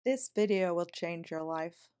This video will change your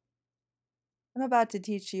life. I'm about to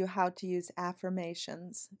teach you how to use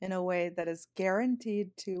affirmations in a way that is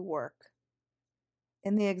guaranteed to work,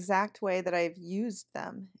 in the exact way that I've used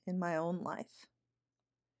them in my own life.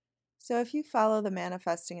 So if you follow the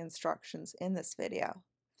manifesting instructions in this video,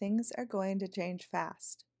 things are going to change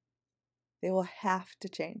fast. They will have to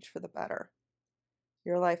change for the better.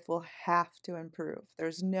 Your life will have to improve.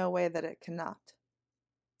 There's no way that it cannot.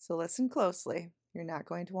 So listen closely. You're not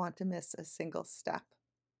going to want to miss a single step.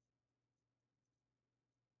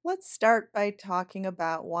 Let's start by talking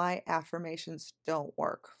about why affirmations don't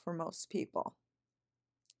work for most people.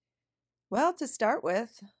 Well, to start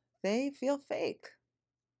with, they feel fake.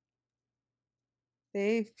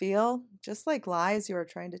 They feel just like lies you are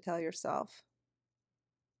trying to tell yourself.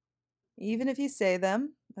 Even if you say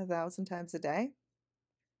them 1,000 times a day,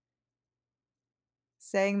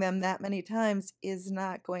 saying them that many times is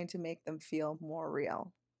not going to make them feel more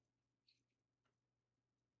real.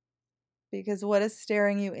 Because what is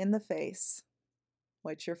staring you in the face,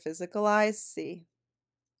 what your physical eyes see,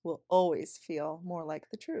 will always feel more like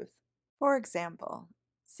the truth. For example,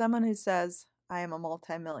 someone who says, I am a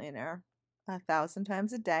multimillionaire 1,000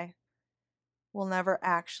 times a day will never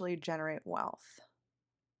actually generate wealth.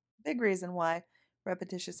 Big reason why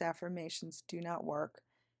repetitious affirmations do not work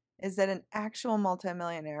is that an actual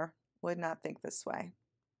multimillionaire would not think this way.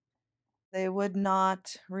 They would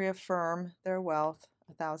not reaffirm their wealth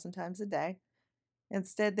 1,000 times a day.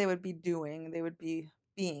 Instead, they would be doing, they would be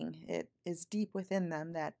being. It is deep within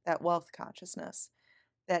them, that wealth consciousness,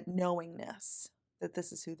 that knowingness that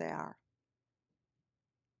this is who they are.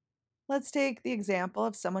 Let's take the example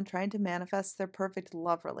of someone trying to manifest their perfect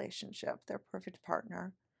love relationship, their perfect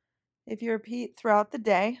partner. If you repeat throughout the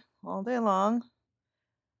day, all day long,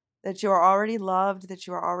 that you are already loved, that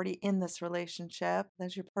you are already in this relationship,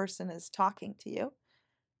 that your person is talking to you,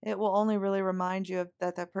 it will only really remind you of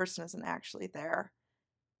that person isn't actually there.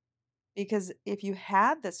 Because if you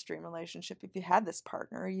had this dream relationship, if you had this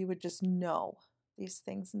partner, you would just know these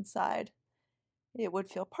things inside. It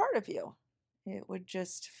would feel part of you. It would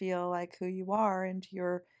just feel like who you are, and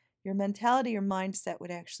your mentality, your mindset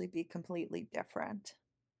would actually be completely different.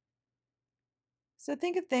 So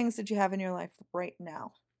think of things that you have in your life right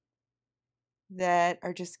now that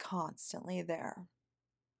are just constantly there.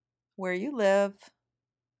 Where you live,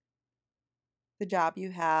 the job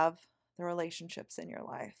you have, the relationships in your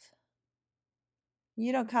life.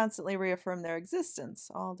 You don't constantly reaffirm their existence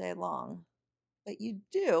all day long, but you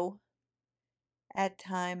do at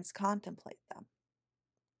times contemplate them.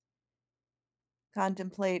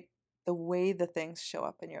 Contemplate the way the things show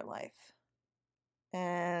up in your life.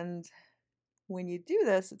 And when you do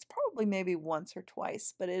this, it's probably maybe once or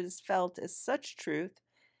twice, but it is felt as such truth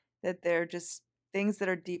that they're just things that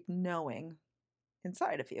are deep knowing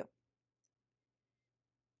inside of you.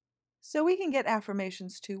 So we can get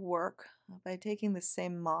affirmations to work by taking the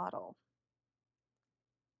same model.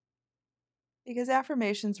 Because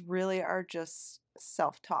affirmations really are just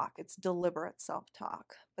self talk, it's deliberate self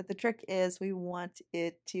talk. But the trick is we want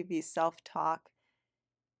it to be self talk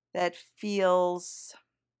that feels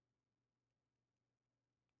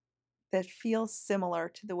similar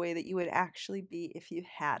to the way that you would actually be if you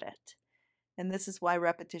had it. And this is why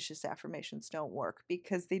repetitious affirmations don't work,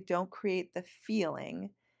 because they don't create the feeling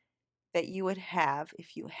that you would have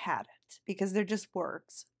if you had it, because they're just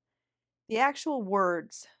words. The actual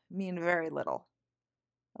words mean very little.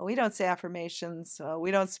 We don't say affirmations,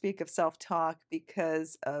 we don't speak of self talk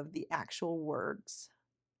because of the actual words.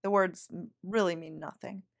 The words really mean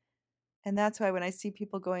nothing. And that's why when I see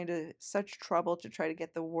people going to such trouble to try to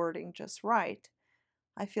get the wording just right,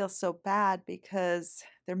 I feel so bad because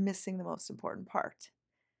they're missing the most important part.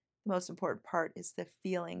 The most important part is the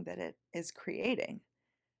feeling that it is creating.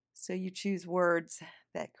 So you choose words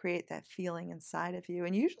that create that feeling inside of you.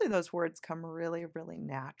 And usually those words come really, really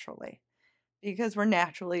naturally because we're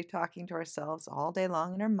naturally talking to ourselves all day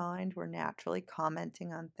long in our mind. We're naturally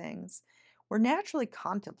commenting on things. We're naturally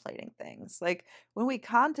contemplating things. Like when we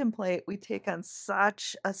contemplate, we take on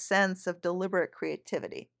such a sense of deliberate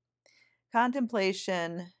creativity.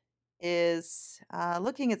 Contemplation is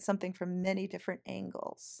looking at something from many different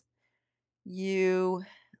angles. You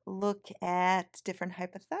look at different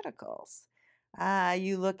hypotheticals.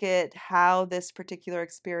 You look at how this particular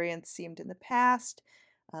experience seemed in the past,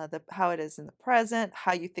 how it is in the present,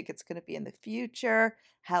 how you think it's going to be in the future,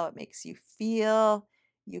 how it makes you feel.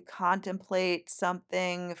 You contemplate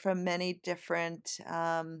something from many different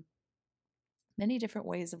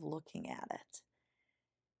ways of looking at it.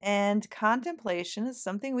 And contemplation is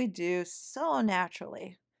something we do so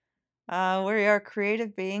naturally. We are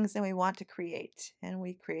creative beings and we want to create. And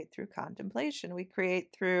we create through contemplation. We create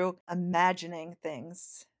through imagining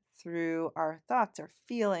things, through our thoughts, our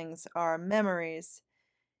feelings, our memories.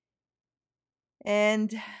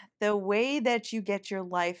 And the way that you get your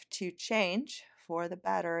life to change for the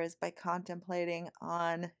better is by contemplating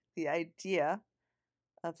on the idea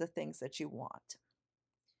of the things that you want.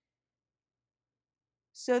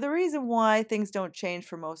 So, the reason why things don't change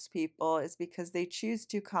for most people is because they choose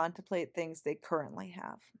to contemplate things they currently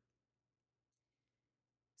have.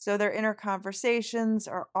 So, their inner conversations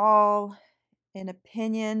are all an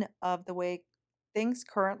opinion of the way things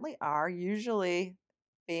currently are, usually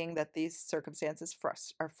being that these circumstances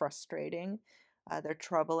are frustrating, they're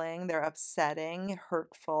troubling, they're upsetting,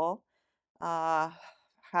 hurtful, uh,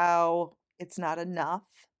 how it's not enough.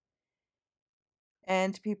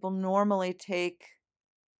 And people normally take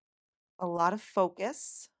a lot of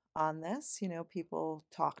focus on this. People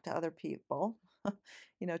talk to other people,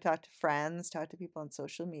 talk to friends, talk to people on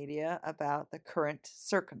social media about the current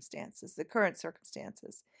circumstances.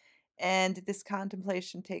 And this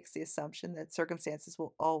contemplation takes the assumption that circumstances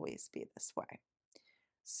will always be this way.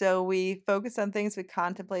 So we focus on things, we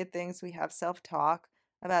contemplate things, we have self talk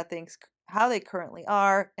about things, how they currently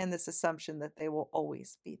are, and this assumption that they will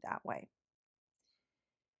always be that way.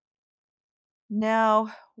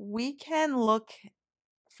 Now, we can look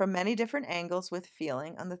from many different angles with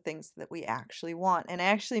feeling on the things that we actually want and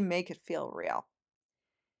actually make it feel real.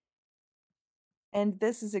 And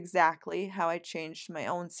this is exactly how I changed my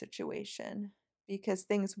own situation because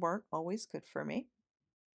things weren't always good for me.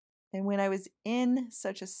 And when I was in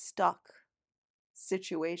such a stuck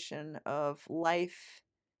situation of life,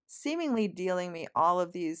 seemingly dealing me all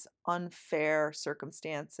of these unfair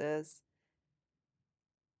circumstances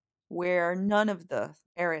where none of the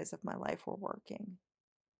areas of my life were working.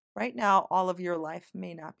 Right now, all of your life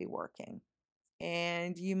may not be working.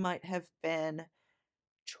 And you might have been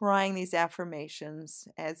trying these affirmations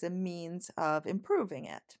as a means of improving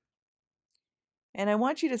it. And I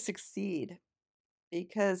want you to succeed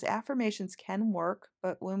because affirmations can work,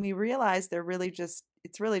 but when we realize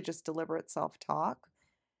it's really just deliberate self-talk,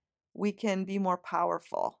 we can be more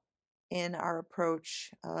powerful in our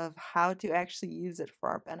approach of how to actually use it for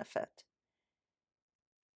our benefit.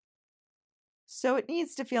 So it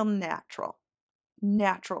needs to feel natural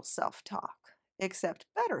self-talk, except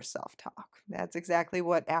better self-talk. That's exactly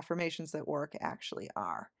what affirmations that work actually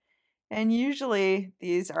are. And usually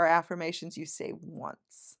these are affirmations you say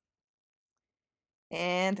once.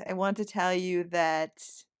 And I want to tell you that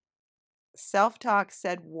self talk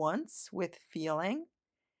said once with feeling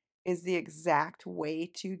is the exact way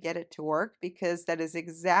to get it to work because that is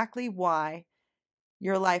exactly why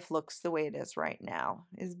your life looks the way it is right now,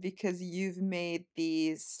 is because you've made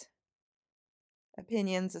these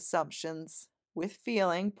opinions, assumptions with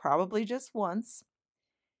feeling, probably just once.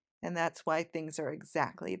 And that's why things are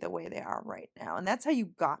exactly the way they are right now. And that's how you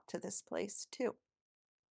got to this place, too.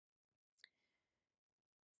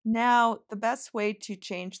 Now, the best way to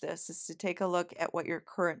change this is to take a look at what your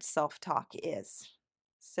current self talk is.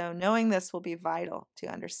 So, knowing this will be vital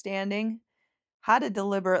to understanding how to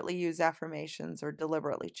deliberately use affirmations or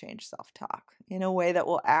deliberately change self talk in a way that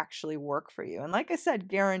will actually work for you. And, like I said,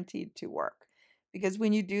 guaranteed to work. Because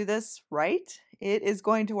when you do this right, it is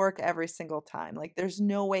going to work every single time. Like, there's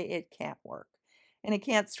no way it can't work. And I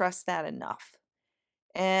can't stress that enough.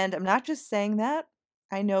 And I'm not just saying that.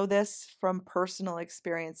 I know this from personal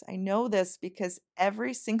experience. I know this because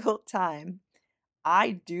every single time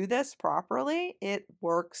I do this properly, it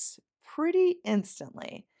works pretty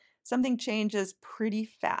instantly. Something changes pretty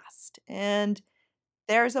fast. And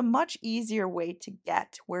there's a much easier way to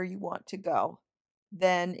get where you want to go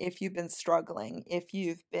than if you've been struggling, if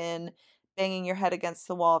you've been banging your head against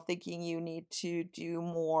the wall thinking you need to do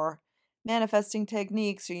more manifesting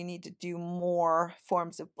techniques or you need to do more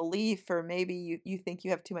forms of belief, or maybe you think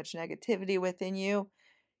you have too much negativity within you.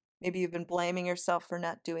 Maybe you've been blaming yourself for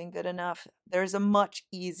not doing good enough. There's a much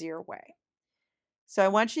easier way. So I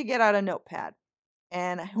want you to get out a notepad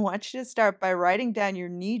and I want you to start by writing down your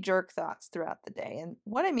knee jerk thoughts throughout the day. And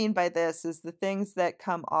what I mean by this is the things that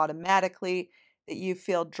come automatically that you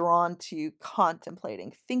feel drawn to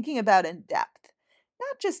contemplating, thinking about in depth,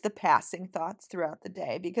 not just the passing thoughts throughout the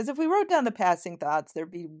day. Because if we wrote down the passing thoughts,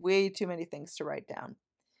 there'd be way too many things to write down.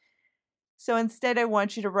 So instead, I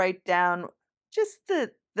want you to write down just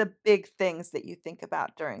the big things that you think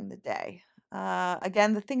about during the day.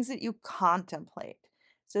 Again, the things that you contemplate.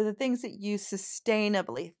 So the things that you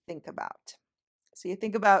sustainably think about. So you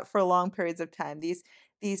think about for long periods of time.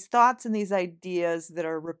 These thoughts and these ideas that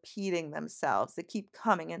are repeating themselves, that keep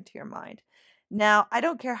coming into your mind. Now, I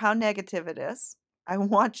don't care how negative it is. I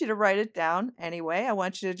want you to write it down anyway. I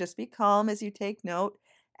want you to just be calm as you take note.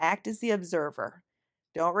 Act as the observer.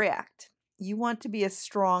 Don't react. You want to be as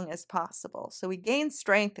strong as possible. So we gain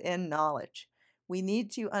strength in knowledge. We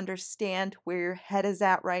need to understand where your head is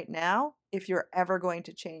at right now if you're ever going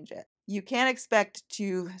to change it. You can't expect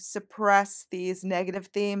to suppress these negative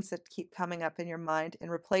themes that keep coming up in your mind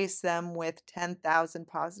and replace them with 10,000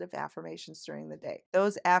 positive affirmations during the day.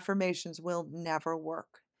 Those affirmations will never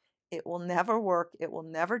work. It will never work. It will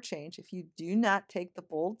never change if you do not take the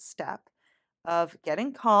bold step of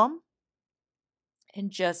getting calm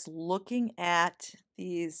and just looking at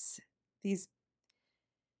these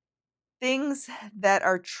things that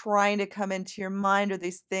are trying to come into your mind, or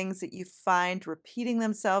these things that you find repeating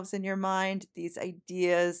themselves in your mind, these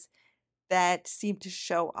ideas that seem to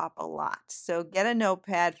show up a lot. So get a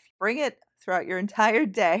notepad, bring it throughout your entire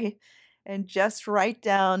day, and just write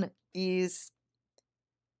down these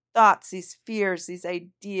thoughts, these fears, these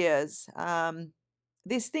ideas,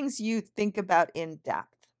 these things you think about in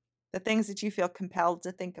depth, the things that you feel compelled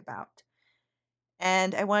to think about.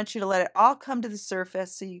 And I want you to let it all come to the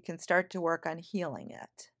surface so you can start to work on healing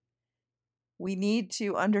it. We need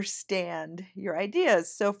to understand your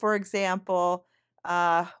ideas. So, for example,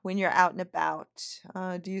 when you're out and about,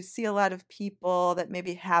 do you see a lot of people that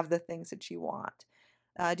maybe have the things that you want?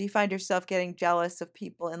 Do you find yourself getting jealous of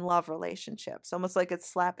people in love relationships, almost like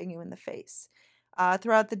it's slapping you in the face?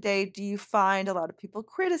 Throughout the day, do you find a lot of people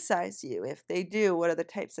criticize you? If they do, what are the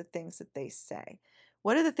types of things that they say?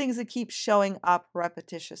 What are the things that keep showing up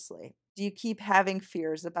repetitiously? Do you keep having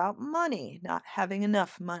fears about money, not having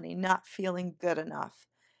enough money, not feeling good enough?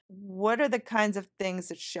 What are the kinds of things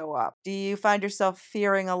that show up? Do you find yourself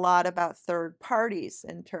fearing a lot about third parties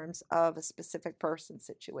in terms of a specific person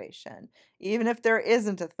situation? Even if there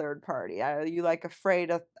isn't a third party, are you like afraid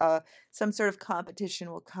of some sort of competition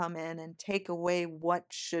will come in and take away what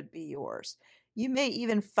should be yours? You may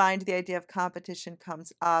even find the idea of competition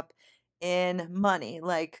comes up in money,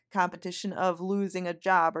 like competition of losing a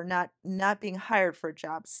job or not being hired for a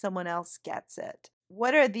job, someone else gets it.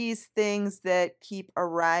 What are these things that keep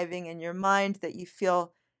arriving in your mind that you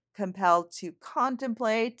feel compelled to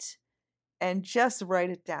contemplate and just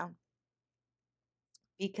write it down?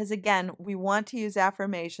 Because again, we want to use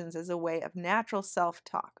affirmations as a way of natural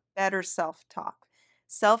self-talk, better self-talk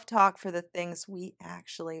for the things we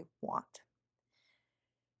actually want.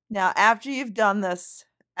 Now, after you've done this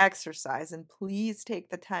exercise, and please take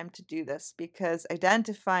the time to do this, because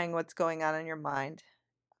identifying what's going on in your mind,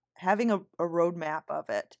 having a roadmap of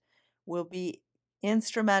it, will be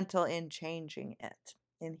instrumental in changing it,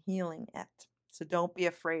 in healing it. So don't be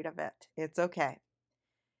afraid of it. It's okay.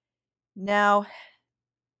 Now,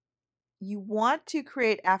 you want to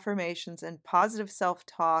create affirmations and positive self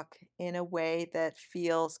talk in a way that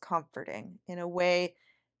feels comforting, in a way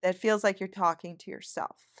that feels like you're talking to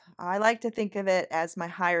yourself. I like to think of it as my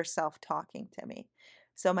higher self talking to me.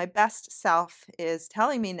 So, my best self is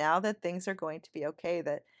telling me now that things are going to be okay,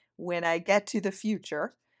 that when I get to the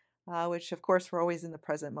future, which of course we're always in the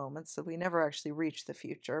present moment, so we never actually reach the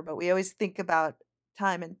future, but we always think about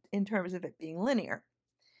time in terms of it being linear.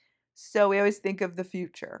 So we always think of the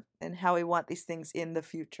future and how we want these things in the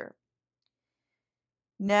future.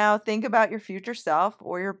 Now, think about your future self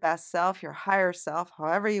or your best self, your higher self,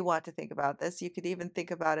 however you want to think about this. You could even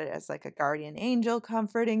think about it as like a guardian angel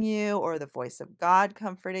comforting you or the voice of God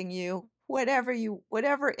comforting you,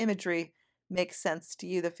 whatever imagery makes sense to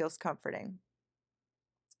you that feels comforting.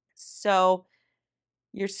 So,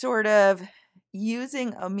 you're sort of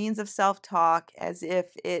using a means of self-talk as if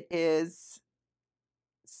it is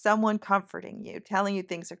someone comforting you, telling you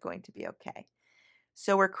things are going to be okay.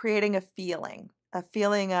 So we're creating a feeling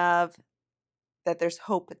of that there's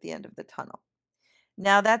hope at the end of the tunnel.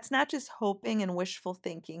 Now, that's not just hoping and wishful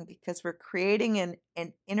thinking, because we're creating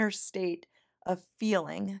an inner state of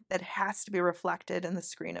feeling that has to be reflected in the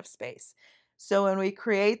screen of space. So when we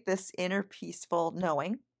create this inner peaceful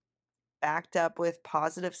knowing, backed up with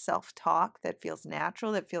positive self talk that feels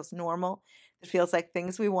natural, that feels normal, that feels like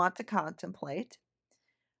things we want to contemplate,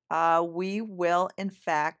 we will, in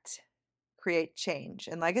fact, create change.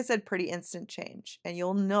 And like I said, pretty instant change. And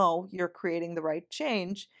you'll know you're creating the right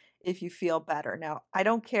change if you feel better. Now, I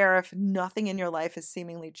don't care if nothing in your life has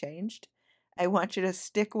seemingly changed. I want you to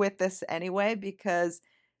stick with this anyway, because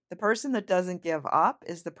the person that doesn't give up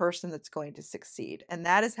is the person that's going to succeed. And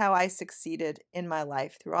that is how I succeeded in my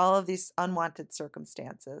life through all of these unwanted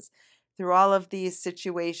circumstances, through all of these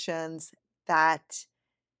situations that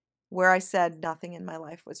where I said nothing in my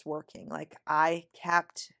life was working. Like I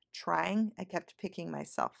kept trying, I kept picking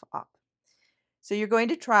myself up. So you're going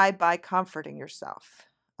to try by comforting yourself.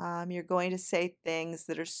 You're going to say things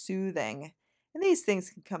that are soothing, and these things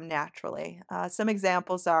can come naturally. Some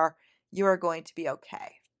examples are, you are going to be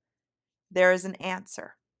okay. There is an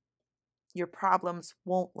answer. Your problems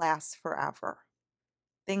won't last forever.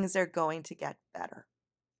 Things are going to get better.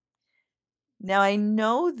 Now, I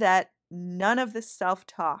know that none of the self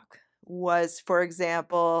talk was, for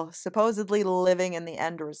example, supposedly living in the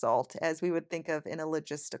end result, as we would think of in a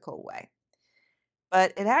logistical way.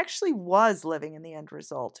 But it actually was living in the end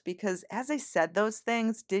result because as I said those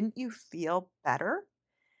things, didn't you feel better?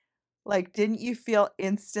 Like, didn't you feel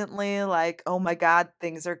instantly like, oh my God,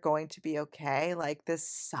 things are going to be okay? Like this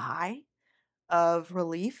sigh of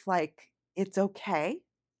relief, like it's okay.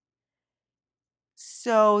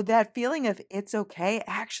 So that feeling of it's okay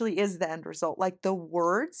actually is the end result. Like the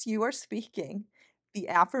words you are speaking, the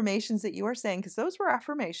affirmations that you are saying, because those were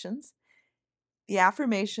affirmations, the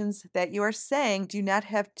affirmations that you are saying do not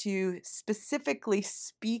have to specifically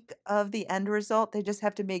speak of the end result. They just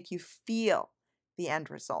have to make you feel the end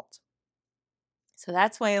result. So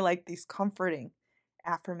that's why I like these comforting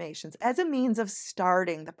affirmations as a means of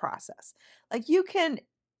starting the process. Like you can,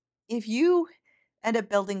 if you end up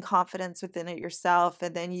building confidence within it yourself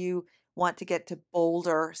and then you want to get to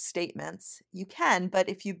bolder statements, you can. But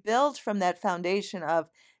if you build from that foundation of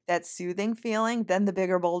that soothing feeling, then the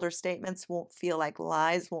bigger, bolder statements won't feel like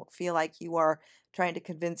lies, won't feel like you are trying to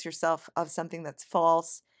convince yourself of something that's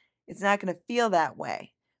false. It's not going to feel that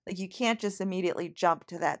way. Like you can't just immediately jump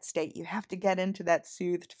to that state. You have to get into that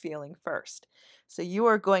soothed feeling first. So you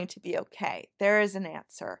are going to be okay. There is an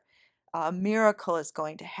answer. A miracle is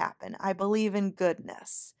going to happen. I believe in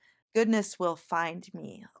goodness. Goodness will find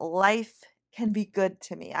me. Life can be good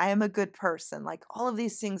to me. I am a good person. Like all of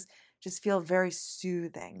these things just feel very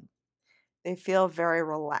soothing. They feel very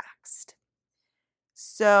relaxed.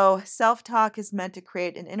 So, self talk is meant to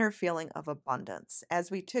create an inner feeling of abundance. As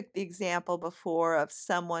we took the example before of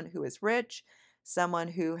someone who is rich, someone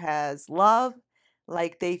who has love,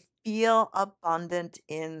 like they feel abundant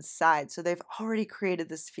inside. So, they've already created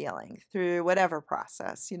this feeling through whatever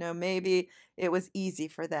process. Maybe it was easy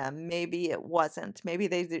for them, maybe it wasn't. Maybe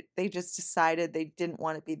they just decided they didn't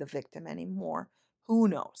want to be the victim anymore. Who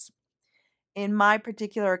knows? In my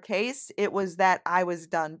particular case, it was that I was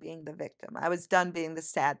done being the victim. I was done being the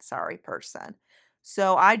sad, sorry person.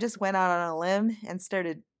 So I just went out on a limb and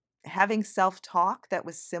started having self talk that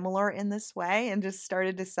was similar in this way and just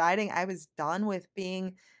started deciding I was done with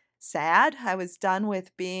being sad. I was done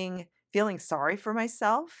with feeling sorry for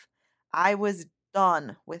myself. I was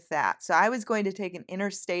done with that. So I was going to take an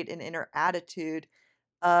inner state and inner attitude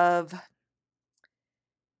of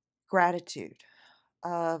gratitude,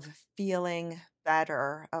 of feeling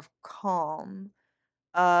better, of calm,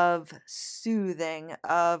 of soothing,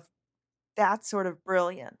 of that sort of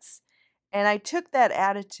brilliance. And I took that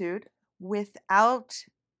attitude without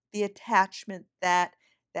the attachment that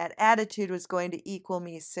that attitude was going to equal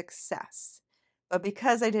me success. But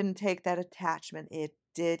because I didn't take that attachment, it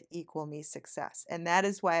did equal me success. And that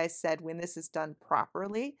is why I said when this is done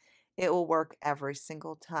properly, it will work every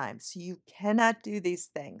single time. So you cannot do these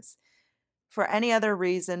things for any other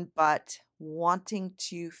reason but wanting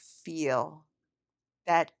to feel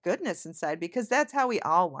that goodness inside because that's how we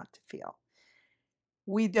all want to feel.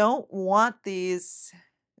 We don't want these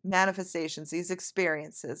manifestations, these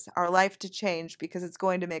experiences, our life to change because it's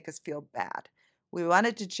going to make us feel bad. We want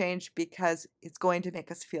it to change because it's going to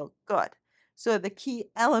make us feel good. So, the key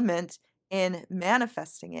element in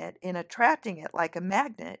manifesting it, in attracting it like a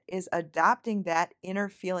magnet, is adopting that inner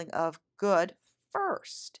feeling of good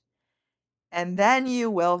first. And then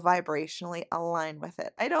you will vibrationally align with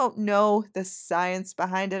it. I don't know the science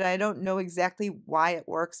behind it. I don't know exactly why it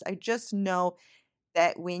works. I just know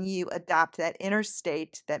that when you adopt that inner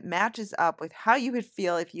state that matches up with how you would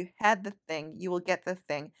feel if you had the thing, you will get the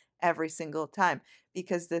thing every single time.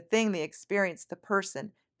 Because the thing, the experience, the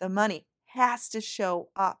person, the money has to show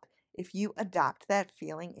up if you adopt that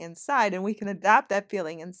feeling inside. And we can adopt that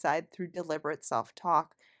feeling inside through deliberate self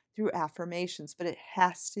talk, through affirmations, but it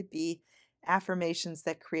has to be affirmations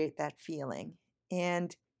that create that feeling.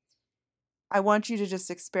 And I want you to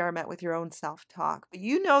just experiment with your own self talk. But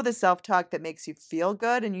you know the self talk that makes you feel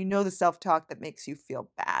good, and you know the self talk that makes you feel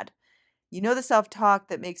bad. You know the self talk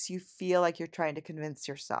that makes you feel like you're trying to convince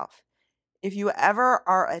yourself. If you ever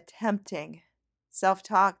are attempting self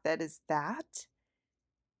talk that is that,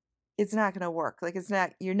 it's not going to work. Like it's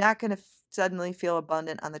not, you're not going to suddenly feel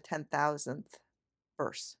abundant on the 10,000th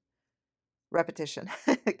verse repetition.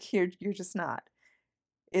 You're just not.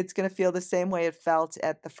 It's going to feel the same way it felt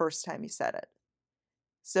at the first time you said it.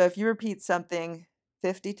 So if you repeat something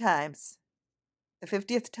 50 times, The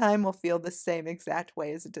 50th time will feel the same exact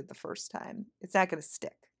way as it did the first time. It's not going to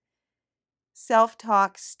stick.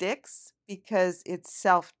 Self-talk sticks because it's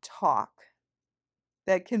self-talk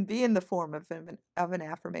that can be in the form of an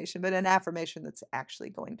affirmation, but an affirmation that's actually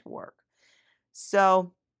going to work.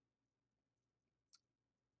 So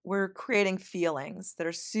we're creating feelings that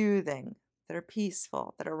are soothing, that are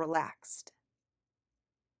peaceful, that are relaxed.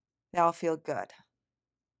 They all feel good.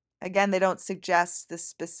 Again, they don't suggest the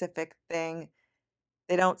specific thing.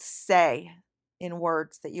 They don't say in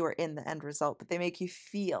words that you are in the end result, but they make you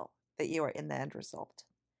feel that you are in the end result.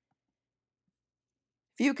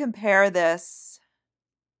 If you compare this,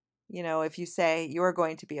 if you say you are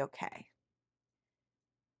going to be okay,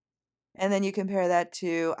 and then you compare that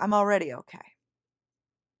to I'm already okay.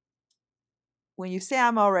 When you say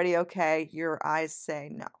I'm already okay, your eyes say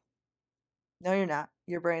no. No, you're not.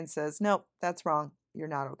 Your brain says, nope, that's wrong. You're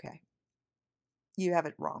not okay. You have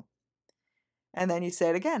it wrong. And then you say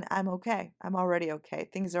it again. I'm okay. I'm already okay.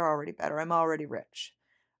 Things are already better. I'm already rich.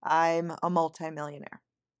 I'm a multimillionaire.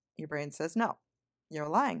 Your brain says, no, you're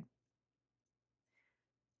lying.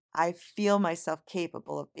 I feel myself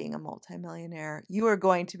capable of being a multimillionaire. You are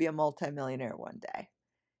going to be a multimillionaire one day.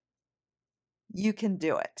 You can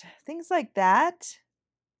do it. Things like that,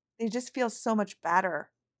 they just feel so much better.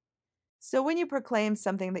 So when you proclaim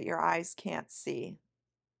something that your eyes can't see,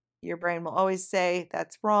 your brain will always say,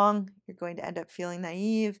 that's wrong. You're going to end up feeling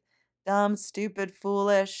naive, dumb, stupid,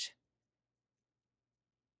 foolish.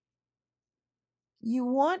 You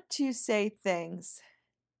want to say things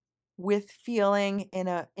with feeling in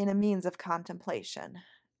a means of contemplation.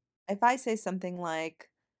 If I say something like,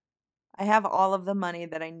 I have all of the money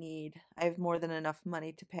that I need. I have more than enough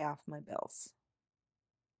money to pay off my bills.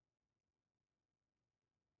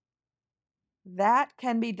 That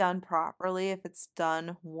can be done properly if it's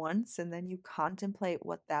done once and then you contemplate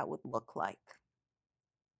what that would look like.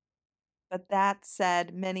 But that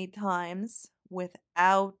said many times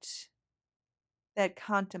without that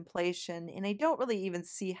contemplation, and I don't really even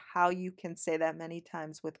see how you can say that many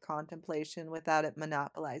times with contemplation without it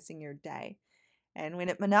monopolizing your day. And when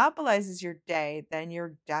it monopolizes your day, then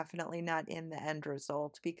you're definitely not in the end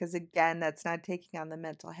result because, again, that's not taking on the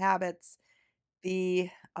mental habits, the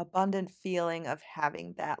abundant feeling of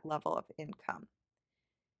having that level of income.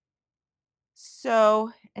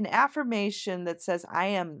 So, an affirmation that says, I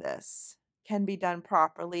am this, can be done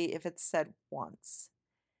properly if it's said once.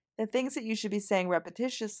 The things that you should be saying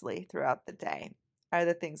repetitiously throughout the day are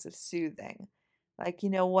the things of soothing. Like, you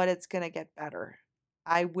know what, it's going to get better.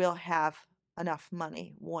 I will have enough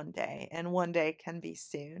money one day, and one day can be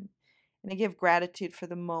soon. And I give gratitude for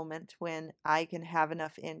the moment when I can have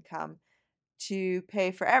enough income to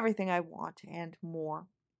pay for everything I want and more.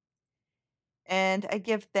 And I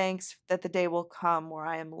give thanks that the day will come where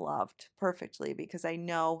I am loved perfectly because I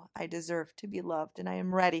know I deserve to be loved and I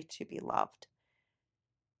am ready to be loved.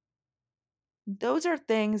 Those are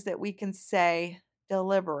things that we can say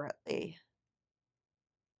deliberately.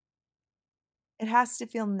 It has to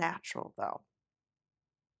feel natural, though.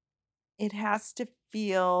 It has to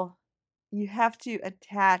feel, you have to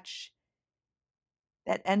attach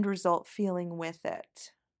that end result feeling with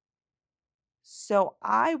it. So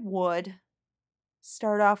I would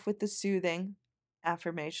start off with the soothing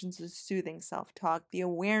affirmations, the soothing self talk, the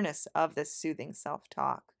awareness of this soothing self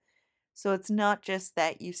talk. So it's not just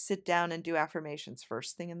that you sit down and do affirmations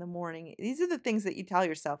first thing in the morning. These are the things that you tell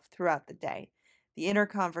yourself throughout the day, the inner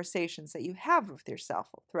conversations that you have with yourself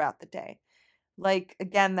throughout the day. Like,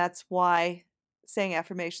 again, that's why saying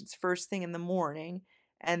affirmations first thing in the morning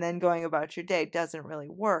and then going about your day doesn't really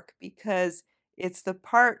work because it's the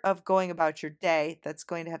part of going about your day that's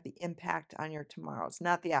going to have the impact on your tomorrows,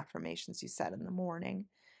 not the affirmations you said in the morning.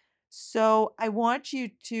 So I want you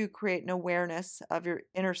to create an awareness of your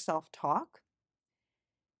inner self talk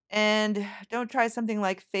and don't try something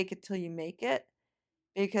like fake it till you make it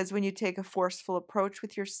because when you take a forceful approach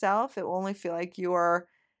with yourself, it will only feel like you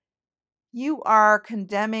are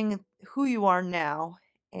condemning who you are now,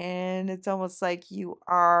 and it's almost like you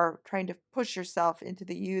are trying to push yourself into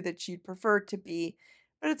the you that you'd prefer to be,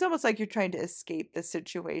 but it's almost like you're trying to escape the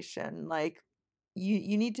situation. Like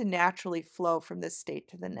you need to naturally flow from this state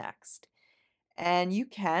to the next. And you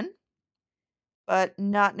can, but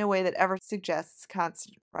not in a way that ever suggests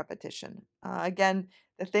constant repetition. Again,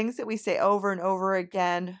 the things that we say over and over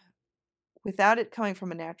again without it coming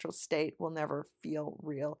from a natural state will never feel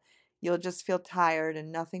real. You'll just feel tired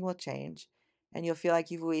and nothing will change. And you'll feel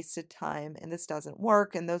like you've wasted time and this doesn't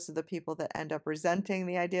work. And those are the people that end up resenting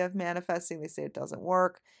the idea of manifesting. They say it doesn't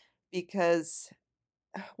work because,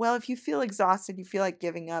 well, if you feel exhausted, you feel like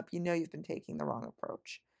giving up, you know you've been taking the wrong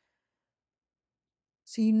approach.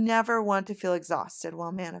 So you never want to feel exhausted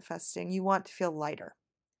while manifesting. You want to feel lighter.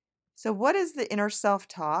 So, what is the inner self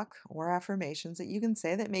talk or affirmations that you can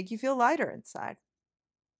say that make you feel lighter inside?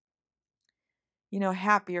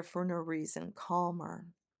 Happier for no reason, calmer.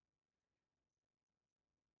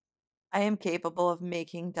 I am capable of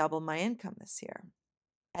making double my income this year.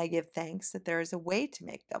 I give thanks that there is a way to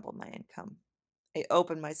make double my income. I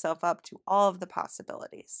open myself up to all of the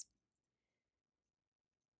possibilities.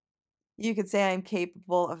 You could say I'm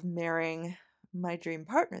capable of marrying my dream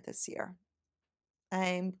partner this year.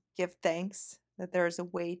 I give thanks that there is a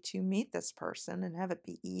way to meet this person and have it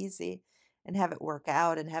be easy and have it work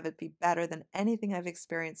out and have it be better than anything I've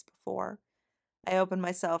experienced before. I open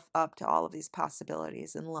myself up to all of these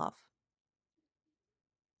possibilities in love.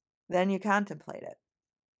 Then you contemplate it.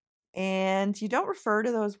 And you don't refer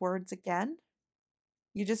to those words again.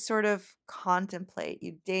 You just sort of contemplate,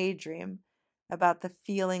 you daydream about the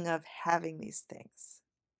feeling of having these things.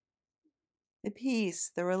 The peace,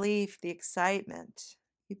 the relief, the excitement.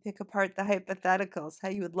 You pick apart the hypotheticals, how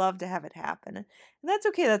you would love to have it happen. And that's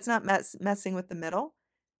okay. That's not messing with the middle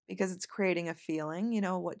because it's creating a feeling,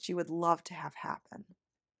 what you would love to have happen.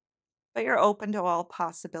 But you're open to all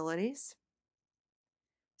possibilities.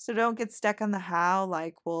 So don't get stuck on the how,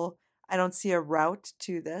 like, well, I don't see a route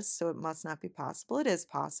to this, so it must not be possible. It is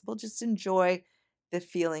possible. Just enjoy the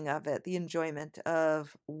feeling of it, the enjoyment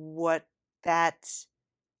of what that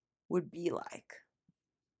would be like.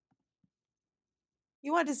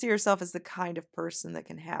 You want to see yourself as the kind of person that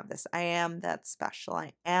can have this. I am that special.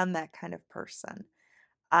 I am that kind of person.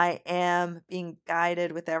 I am being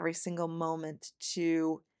guided with every single moment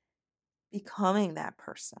to becoming that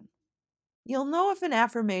person. You'll know if an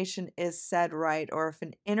affirmation is said right, or if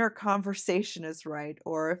an inner conversation is right,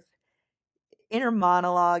 or if inner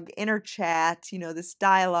monologue, inner chat, this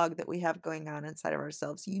dialogue that we have going on inside of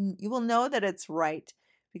ourselves. You will know that it's right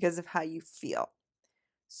because of how you feel.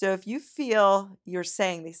 So if you feel you're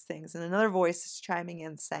saying these things and another voice is chiming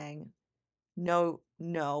in saying, no,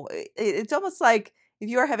 no, it's almost like if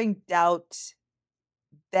you are having doubt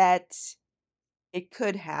that it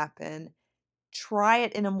could happen, try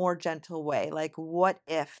it in a more gentle way. Like, what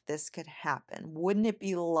if this could happen? Wouldn't it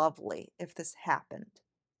be lovely if this happened?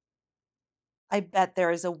 I bet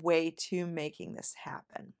there is a way to making this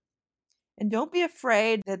happen. And don't be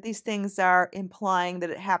afraid that these things are implying that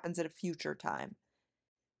it happens at a future time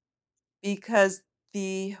because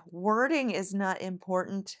the wording is not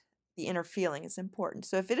important. The inner feeling is important.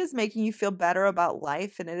 So if it is making you feel better about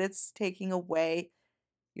life and it's taking away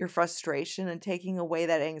your frustration and taking away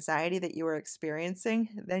that anxiety that you are experiencing,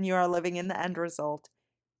 then you are living in the end result.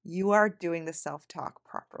 You are doing the self talk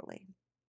properly.